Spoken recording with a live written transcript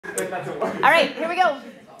All right, here we go.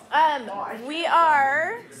 We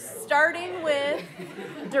are starting with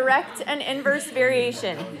direct and inverse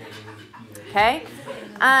variation. Okay?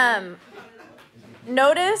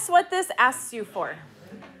 Notice what this asks you for.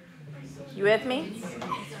 You with me?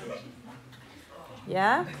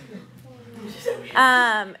 Yeah?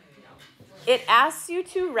 It asks you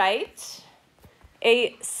to write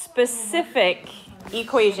a specific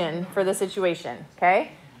equation for the situation,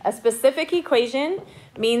 okay? A specific equation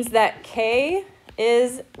means that K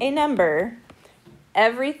is a number,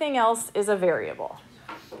 everything else is a variable.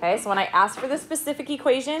 Okay, so when I ask for the specific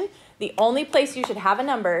equation, the only place you should have a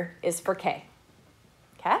number is for K.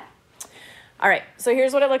 Okay? All right, so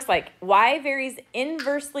here's what it looks like. Y varies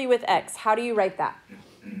inversely with X. How do you write that?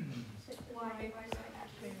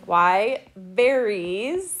 Y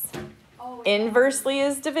varies inversely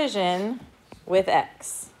is division with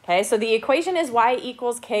X. Okay, so the equation is Y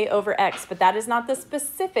equals K over X, but that is not the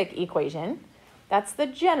specific equation. That's the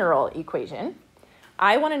general equation.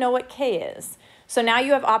 I want to know what K is. So now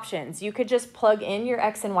you have options. You could just plug in your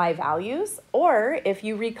X and Y values, or if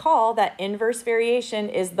you recall that inverse variation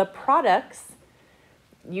is the products,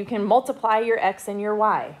 you can multiply your X and your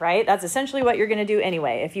Y, right? That's essentially what you're going to do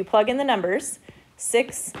anyway. If you plug in the numbers,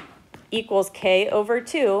 6 equals K over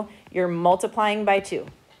 2, you're multiplying by 2.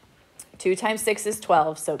 2 times 6 is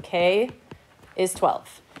 12, so K is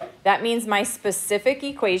 12. That means my specific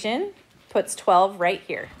equation puts 12 right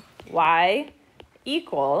here. Y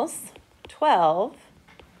equals 12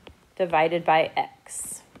 divided by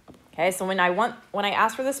X. Okay, so when I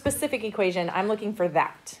ask for the specific equation, I'm looking for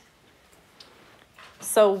that.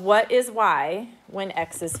 So what is Y when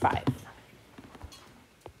X is 5?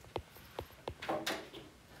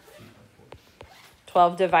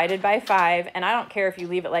 $12 divided by 5, and I don't care if you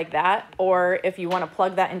leave it like that, or if you want to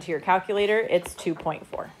plug that into your calculator, it's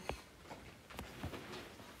 2.4.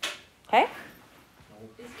 Okay?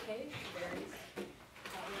 Is K varies?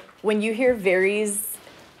 When you hear varies,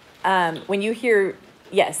 when you hear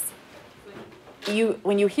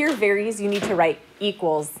varies, you need to write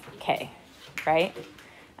equals K, right?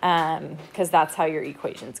 Because that's how your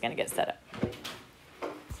equation is going to get set up.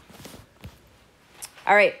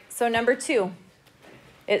 All right, so number 2.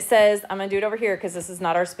 It says, I'm going to do it over here because this is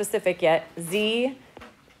not our specific yet. Z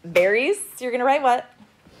varies. So you're going to write what?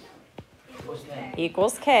 Equals K.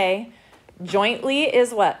 Equals K. Jointly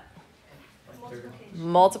is what?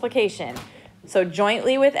 Multiplication. So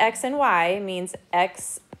jointly with X and Y means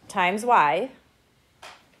X times Y.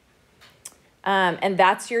 And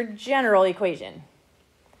that's your general equation.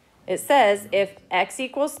 It says if X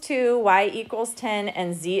equals 2, Y equals 10,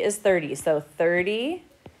 and Z is 30. So 30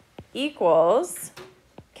 equals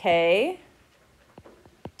K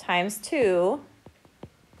times 2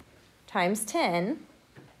 times 10.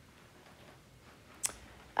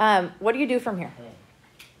 What do you do from here?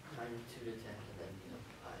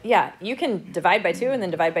 Yeah, you can divide by 2 and then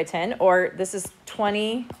divide by 10, or this is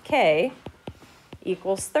 20K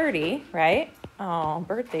equals 30, right? Oh,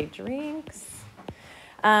 birthday drinks.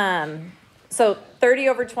 So 30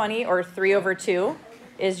 over 20 or 3 over 2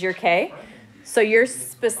 is your K. So your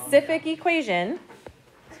specific equation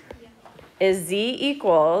is Z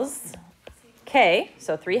equals K,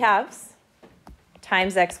 so 3/2,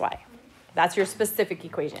 times XY. That's your specific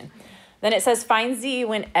equation. Then it says find Z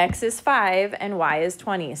when X is 5 and Y is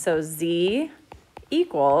 20. So Z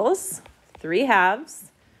equals 3/2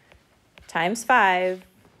 times 5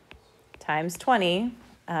 times 20.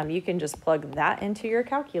 You can just plug that into your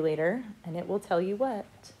calculator and it will tell you what.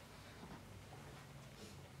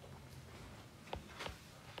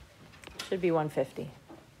 Should be 150.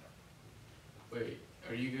 Wait,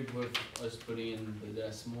 are you good with us putting in the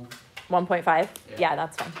decimal? 1.5? Yeah,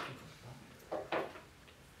 that's fine.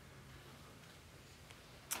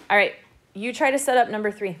 All right, you try to set up number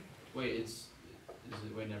 3. Wait,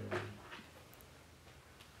 wait, never mind.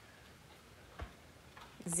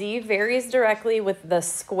 Z varies directly with the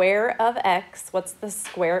square of X. What's the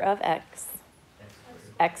square of X?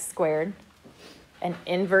 X squared. And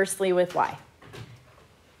inversely with Y.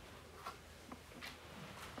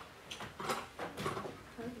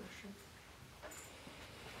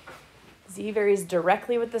 Z varies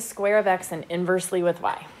directly with the square of X and inversely with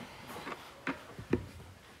Y.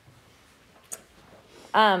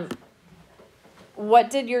 What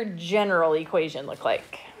did your general equation look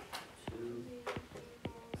like?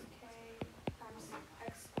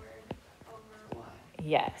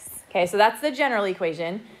 Yes. Okay, so that's the general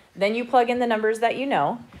equation. Then you plug in the numbers that you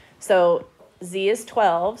know. So Z is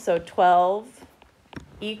 12, so 12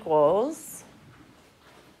 equals,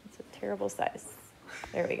 it's a terrible size.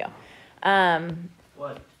 There we go.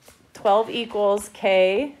 What? 12 equals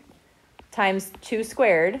K times 2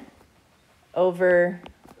 squared over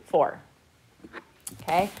 4.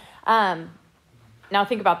 Okay? Now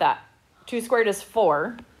think about that. 2 squared is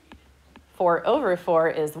 4. 4 over 4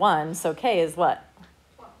 is 1. So k is what?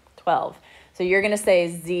 12. So you're going to say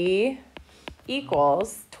z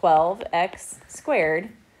equals 12x squared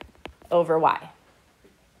over y.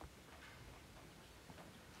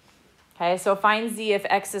 Okay, so find z if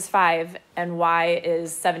x is 5 and y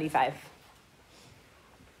is 75.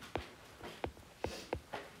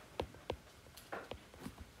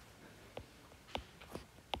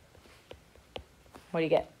 What do you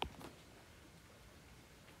get?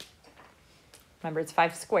 Remember, it's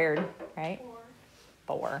 5 squared, right?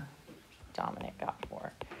 4. Dominic got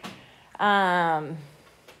 4.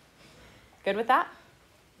 Good with that?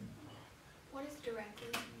 What is directly?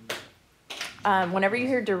 Whenever you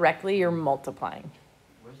hear directly, you're multiplying.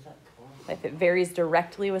 Where's that 12? If it varies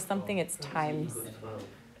directly with something, it's times. 12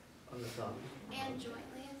 on the top. And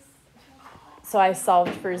jointly is? So I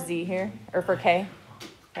solved for z here, or for k,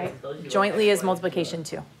 right? Jointly is multiplication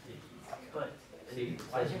 2. But, see,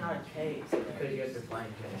 why is it not k? Because you have to find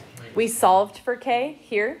k. We solved for k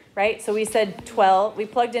here, right? So we said 12, we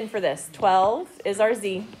plugged in for this. 12 is our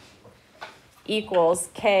z equals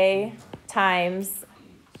k times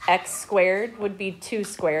x squared would be 2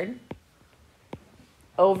 squared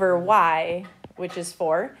over y, which is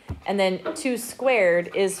 4. And then 2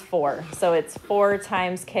 squared is 4. So it's 4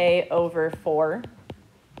 times k over 4.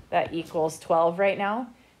 That equals 12 right now.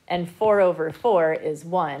 And 4 over 4 is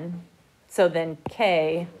 1. So then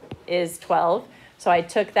k is 12. So I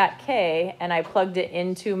took that k and I plugged it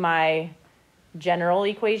into my general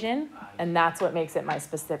equation, and that's what makes it my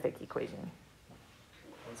specific equation.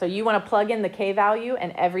 So you want to plug in the k value,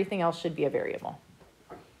 and everything else should be a variable.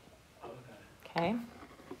 Okay?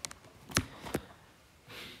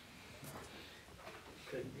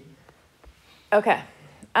 Could be. Okay.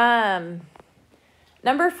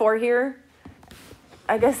 Number 4 here,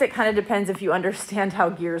 I guess it kind of depends if you understand how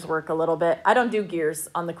gears work a little bit. I don't do gears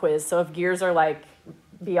on the quiz, so if gears are like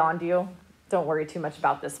beyond you, don't worry too much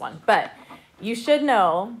about this one. But you should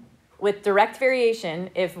know with direct variation,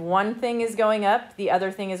 if one thing is going up, the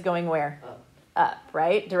other thing is going where? Up,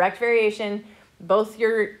 right? Direct variation, both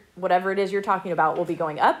your, whatever it is you're talking about will be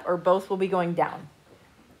going up, or both will be going down.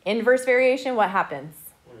 Inverse variation, what happens?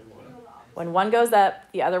 When one goes up,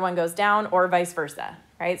 the other one goes down, or vice versa,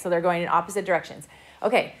 right? So they're going in opposite directions.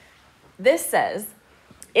 Okay, this says,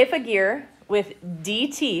 if a gear with D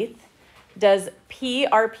teeth does P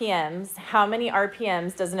RPMs, how many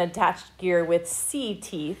RPMs does an attached gear with C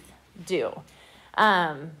teeth do?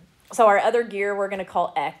 So our other gear we're going to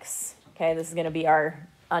call X. Okay, this is going to be our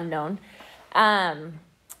unknown.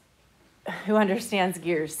 Who understands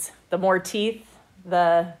gears? The more teeth,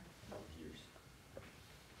 but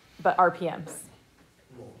RPMs.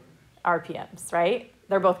 RPMs, right?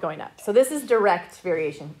 They're both going up. So this is direct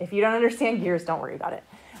variation. If you don't understand gears, don't worry about it.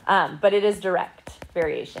 But it is direct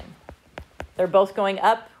variation. They're both going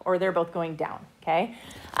up or they're both going down, okay?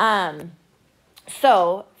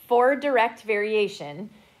 So for direct variation,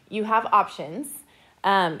 you have options.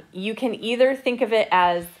 You can either think of it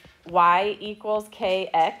as y equals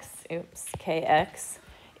kx, kx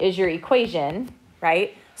is your equation,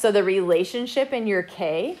 right? So the relationship in your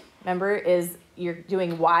k, remember, is you're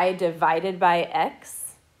doing y divided by x.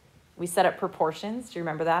 We set up proportions. Do you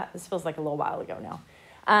remember that? This feels like a little while ago now.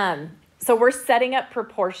 So we're setting up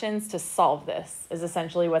proportions to solve this is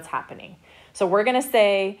essentially what's happening. So we're going to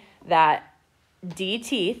say that d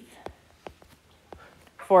teeth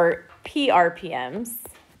for p RPMs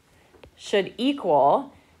should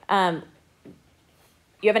equal, you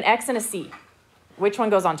have an x and a c. Which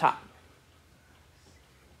one goes on top?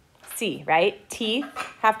 C, right? Teeth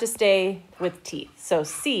have to stay with teeth. So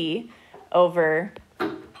C over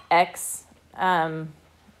X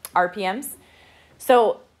RPMs.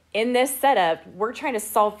 So in this setup, we're trying to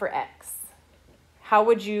solve for X. How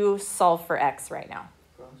would you solve for X right now?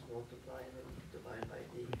 Cross multiply and then divide by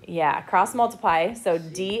d. Yeah, cross multiply. So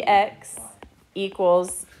dx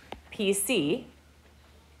equals PC,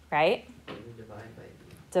 right? And divide by d.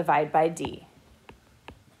 Divide by d.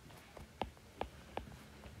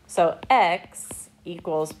 So x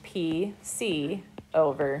equals PC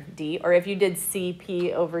over d, or if you did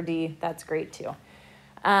CP over d, that's great too.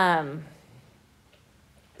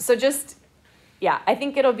 So just, yeah, I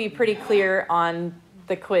think it'll be pretty clear on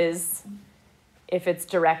the quiz if it's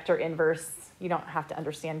direct or inverse. You don't have to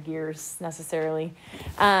understand gears necessarily.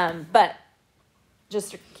 But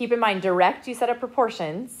just keep in mind, direct, you set up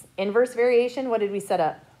proportions. Inverse variation, what did we set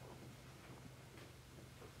up?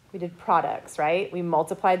 We did products, right? We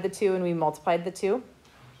multiplied the two and we multiplied the two.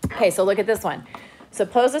 Okay, so look at this one.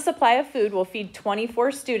 Suppose a supply of food will feed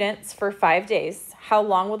 24 students for 5 days. How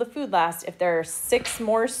long will the food last if there are 6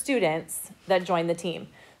 more students that join the team?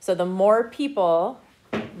 So the more people,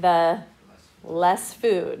 the less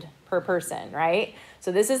food per person, right?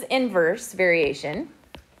 So this is inverse variation.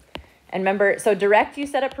 And remember, so direct, you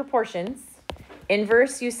set up proportions.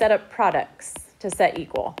 Inverse, you set up products to set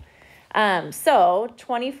equal. So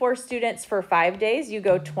 24 students for 5 days, you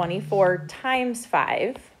go 24 times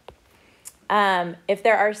 5. If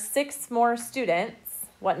there are 6 more students,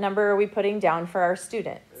 what number are we putting down for our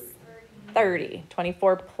students? 30.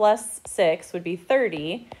 24 plus 6 would be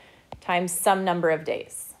 30 times some number of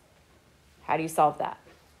days. How do you solve that?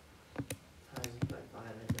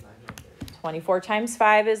 24 times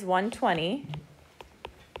 5 is 120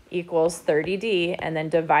 equals 30D, and then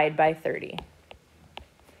divide by 30.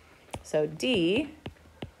 So D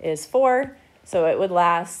is 4, so it would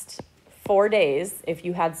last 4 days if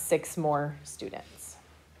you had 6 more students.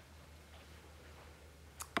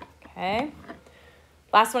 Okay.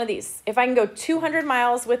 Last one of these. If I can go 200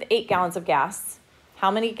 miles with 8 gallons of gas, how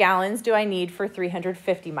many gallons do I need for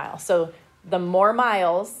 350 miles? So the more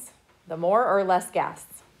miles, the more or less gas?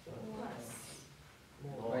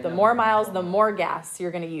 The more miles, the more gas you're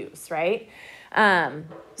going to use, right?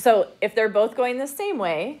 So if they're both going the same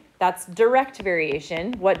way, that's direct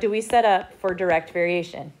variation. What do we set up for direct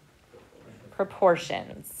variation?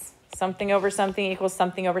 Proportions. Something over something equals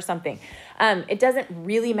something over something. It doesn't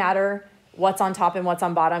really matter what's on top and what's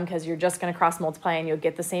on bottom because you're just going to cross multiply and you'll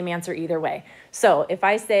get the same answer either way. So if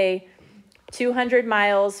I say 200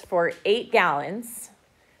 miles for 8 gallons,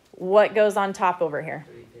 what goes on top over here?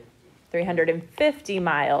 350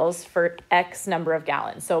 miles for X number of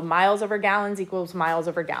gallons. So miles over gallons equals miles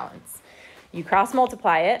over gallons. You cross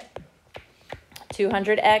multiply it.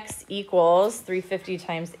 200X equals 350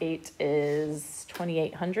 times 8 is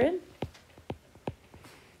 2,800.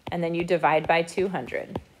 And then you divide by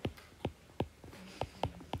 200.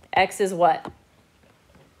 X is what?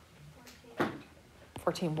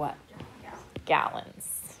 14 what?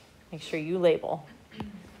 Gallons. Make sure you label.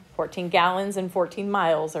 14 gallons and 14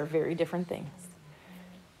 miles are very different things.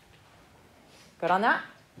 Good on that?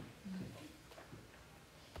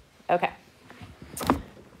 Okay.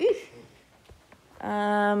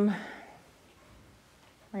 We're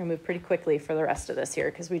going to move pretty quickly for the rest of this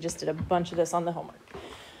here because we just did a bunch of this on the homework.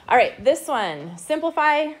 All right, this one,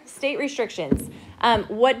 simplify state restrictions.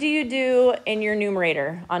 What do you do in your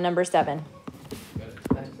numerator on number 7?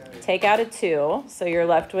 Take out a 2, so you're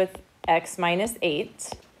left with x minus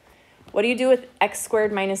 8. What do you do with x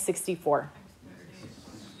squared minus 64?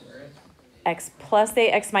 X plus 8,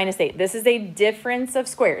 x minus 8. This is a difference of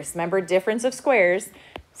squares. Remember, difference of squares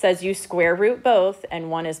says you square root both, and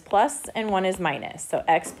one is plus and one is minus. So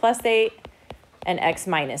x plus 8 and x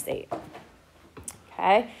minus 8.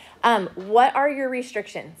 Okay. What are your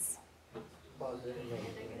restrictions?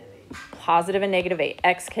 Positive and negative 8.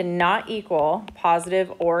 X cannot equal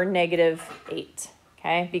positive or negative 8.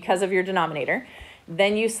 Okay, because of your denominator.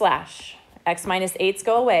 Then you slash. X minus 8s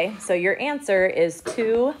go away. So your answer is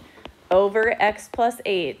 2 over x plus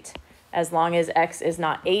 8 as long as x is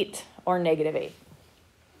not 8 or negative 8.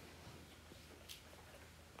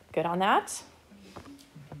 Good on that?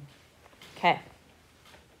 Okay.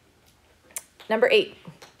 Number 8.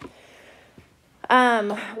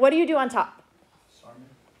 What do you do on top?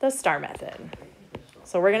 The star method.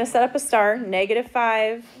 So we're going to set up a star,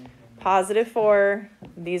 -5, +4.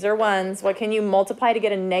 These are ones. What can you multiply to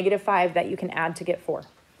get a -5 that you can add to get 4?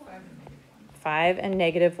 5 and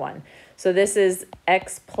 -1. So this is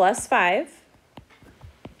x plus 5,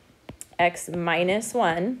 x minus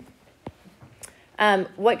 1.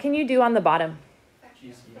 What can you do on the bottom?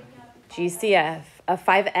 GCF, a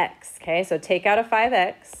 5x. Okay, so take out a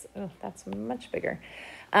 5x. Oh, that's much bigger.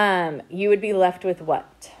 You would be left with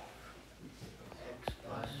what?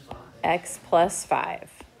 X plus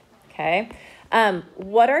 5. Okay.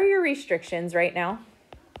 What are your restrictions right now?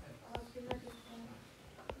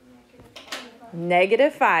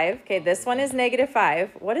 -5. Okay, this one is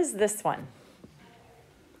 -5. What is this one?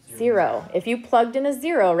 0. If you plugged in a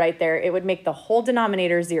 0 right there, it would make the whole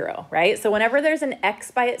denominator 0, right? So whenever there's an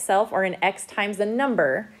x by itself or an x times a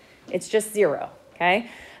number, it's just 0, okay?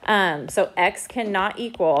 So x cannot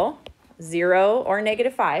equal 0 or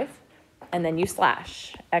 -5, and then you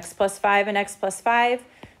slash x plus 5 and x plus 5.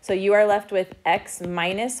 So you are left with x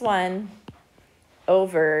minus 1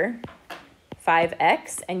 over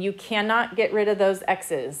 5x, and you cannot get rid of those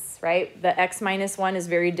x's, right? The x minus 1 is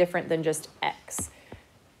very different than just x.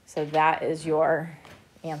 So that is your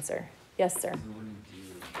answer. Yes, sir.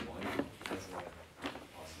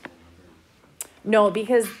 No,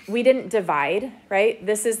 because we didn't divide, right?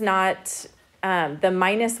 This is not, the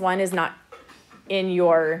 -1 is not in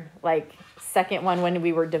your, like, second one when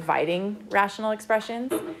we were dividing rational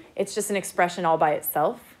expressions. It's just an expression all by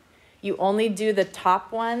itself. You only do the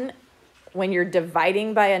top one when you're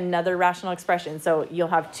dividing by another rational expression. So you'll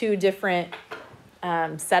have two different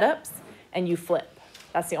setups, and you flip.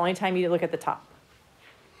 That's the only time you look at the top.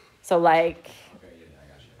 So like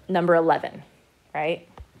number 11, right?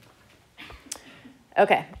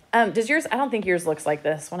 Okay. Does yours, I don't think yours looks like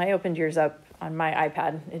this. When I opened yours up on my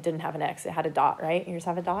iPad, it didn't have an X. It had a dot, right? Yours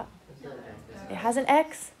have a dot? It has an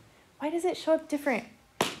X? Why does it show up different?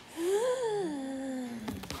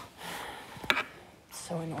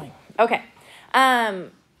 So annoying. Okay.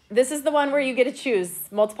 This is the one where you get to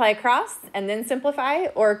choose multiply across and then simplify,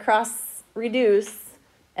 or cross reduce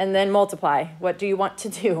and then multiply. What do you want to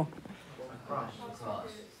do? Cross.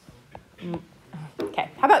 Okay.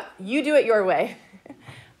 How about you do it your way?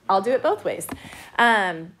 I'll do it both ways.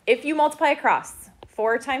 If you multiply across,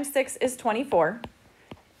 4 times 6 is 24.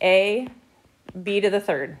 A, b to the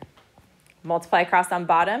third. Multiply across on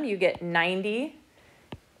bottom, you get 90,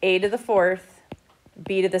 a to the fourth,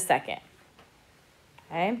 b to the second.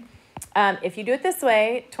 Okay. If you do it this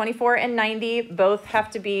way, 24 and 90 both have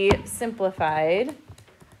to be simplified.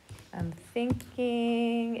 I'm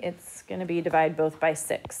thinking it's going to be divide both by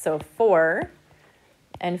 6. So 4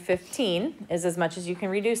 and 15 is as much as you can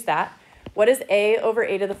reduce that. What does a over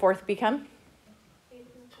a to the fourth become?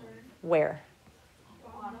 Where?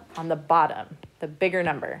 On the bottom, the bigger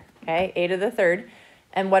number. Okay, a to the third.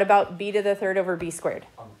 And what about b to the third over b squared?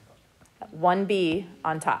 1b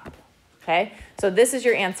on top. Okay, so this is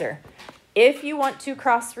your answer. If you want to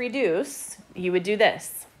cross reduce, you would do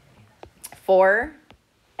this. 4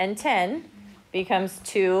 and 10 becomes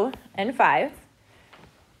 2 and 5.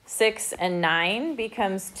 6 and 9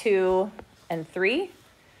 becomes 2 and 3.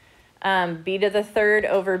 B to the third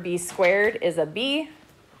over b squared is a b.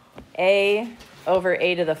 A over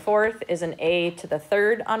a to the fourth is an a to the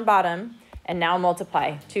third on bottom. And now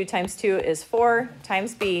multiply. 2 times 2 is 4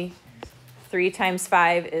 times b. 3 times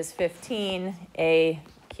 5 is 15, a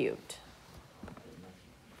cubed.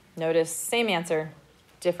 Notice, same answer,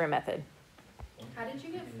 different method. How did you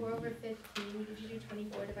get 4 over 15? Did you do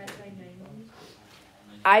 24 divided by 90?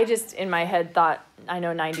 I just, in my head, thought, I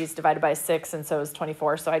know 90 is divided by 6, and so is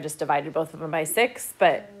 24, so I just divided both of them by 6.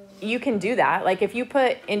 But you can do that. Like, if you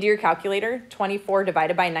put into your calculator 24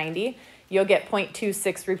 divided by 90, you'll get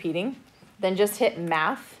 0.26 repeating. Then just hit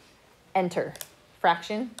math, enter,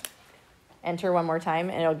 fraction. Enter one more time,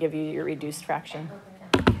 and it'll give you your reduced fraction.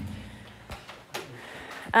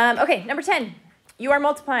 Okay, number 10. You are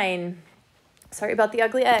multiplying. Sorry about the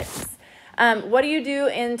ugly X. What do you do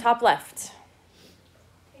in top left?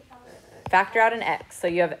 Factor out an X. So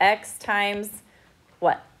you have X times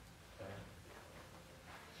what?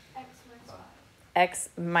 X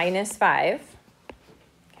minus 5.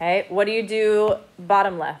 Okay, what do you do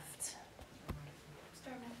bottom left?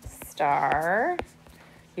 Star.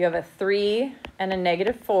 You have a 3 and a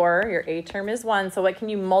negative 4. Your A term is 1. So what can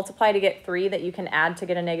you multiply to get 3 that you can add to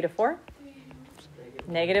get a negative 4?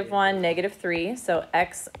 Negative 1, negative 3. So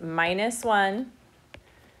X minus 1,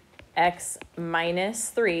 X minus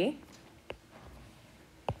 3.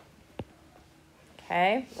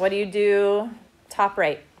 Okay, what do you do top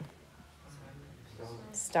right?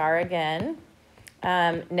 Star again.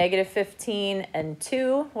 Negative 15 and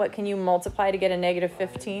 2. What can you multiply to get a negative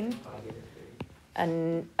 15?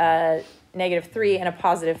 A negative 3 and a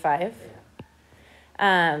positive 5.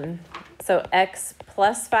 So X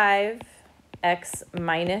plus 5, X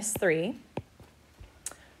minus 3.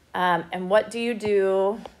 And what do you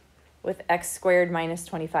do with X squared minus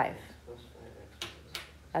 25?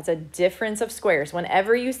 That's a difference of squares.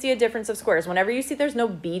 Whenever you see a difference of squares, whenever you see there's no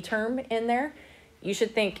B term in there, you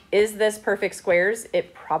should think, is this perfect squares?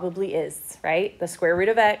 It probably is, right? The square root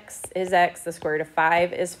of X is X. The square root of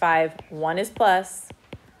 5 is 5. 1 is plus.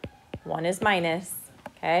 1 is minus,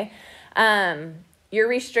 okay? Your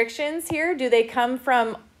restrictions here, do they come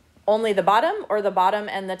from only the bottom or the bottom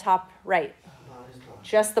and the top right?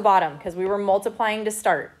 Just the bottom, because we were multiplying to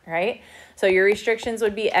start, right? So your restrictions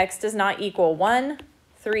would be X does not equal 1,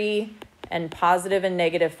 3, and positive and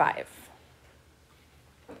negative 5.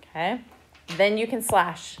 Okay? Then you can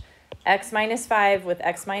slash X minus 5 with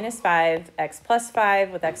X minus 5, X plus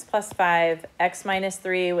 5 with X plus 5, X minus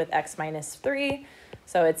 3 with X minus 3.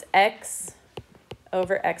 So it's X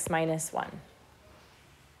over X minus 1.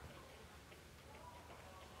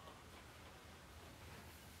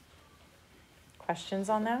 Questions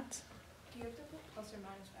on that? Do you have to put plus or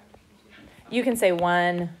minus 5? You can say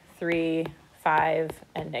 1, 3, 5,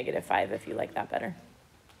 and negative 5 if you like that better.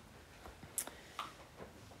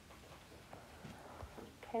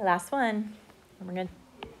 Okay, last one. And we're going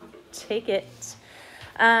to take it.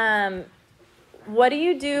 What do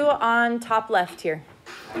you do on top left here?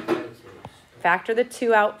 Factor the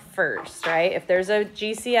 2 out first, right? If there's a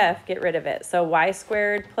GCF, get rid of it. So y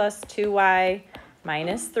squared plus 2y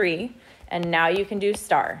minus 3. And now you can do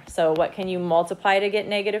star. So what can you multiply to get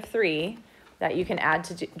negative 3? That you can add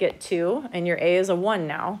to get 2. And your a is a 1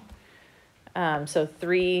 now. So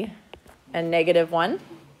 3 and negative 1.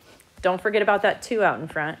 Don't forget about that 2 out in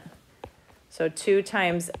front. So 2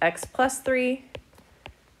 times x plus 3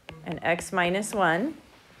 and x minus 1.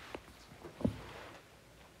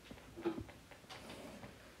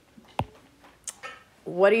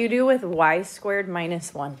 What do you do with y squared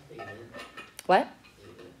minus 1? What?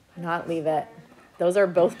 Not leave it. Those are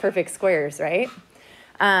both perfect squares, right?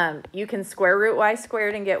 You can square root y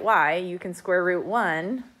squared and get y. You can square root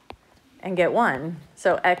 1 and get 1.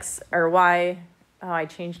 So x or y, oh, I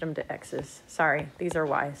changed them to x's. Sorry, these are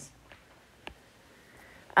y's.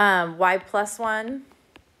 Y plus 1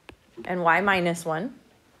 and y minus 1.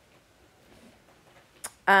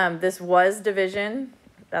 This was division.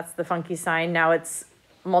 That's the funky sign. Now it's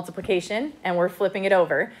multiplication, and we're flipping it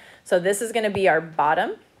over. So this is going to be our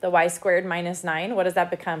bottom, the y squared minus 9. What does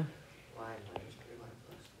that become?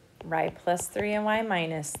 Y plus 3 and y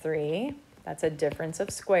minus 3. That's a difference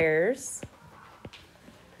of squares.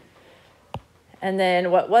 And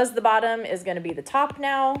then what was the bottom is going to be the top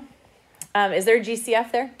now. Is there a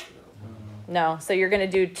GCF there? No. So you're going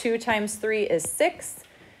to do 2 times 3 is 6.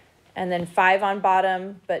 And then 5 on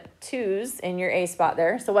bottom, but 2's in your A spot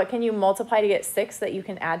there. So what can you multiply to get 6 that you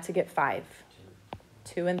can add to get 5?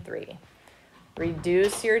 2 and 3.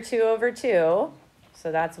 Reduce your 2 over 2. So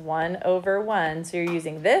that's 1 over 1. So you're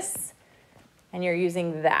using this and you're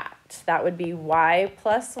using that. That would be y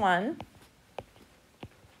plus 1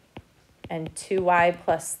 and 2y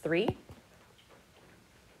plus 3.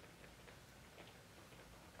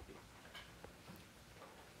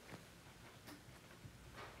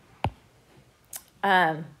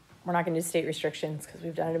 We're not going to do state restrictions because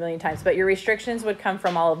we've done it a million times, but your restrictions would come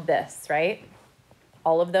from all of this, right?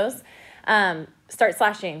 All of those. Start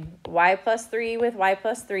slashing y plus 3 with y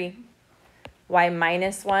plus 3, y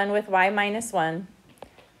minus 1 with y minus 1,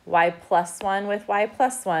 y plus 1 with y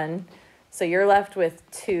plus 1. So you're left with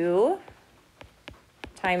 2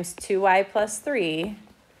 times 2y plus 3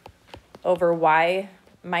 over y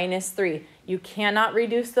minus 3. You cannot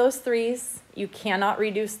reduce those 3's. You cannot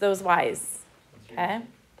reduce those y's. Okay,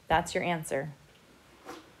 that's your answer.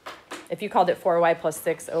 If you called it 4y plus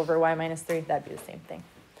 6 over y minus 3, that'd be the same thing.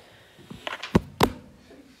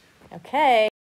 Okay.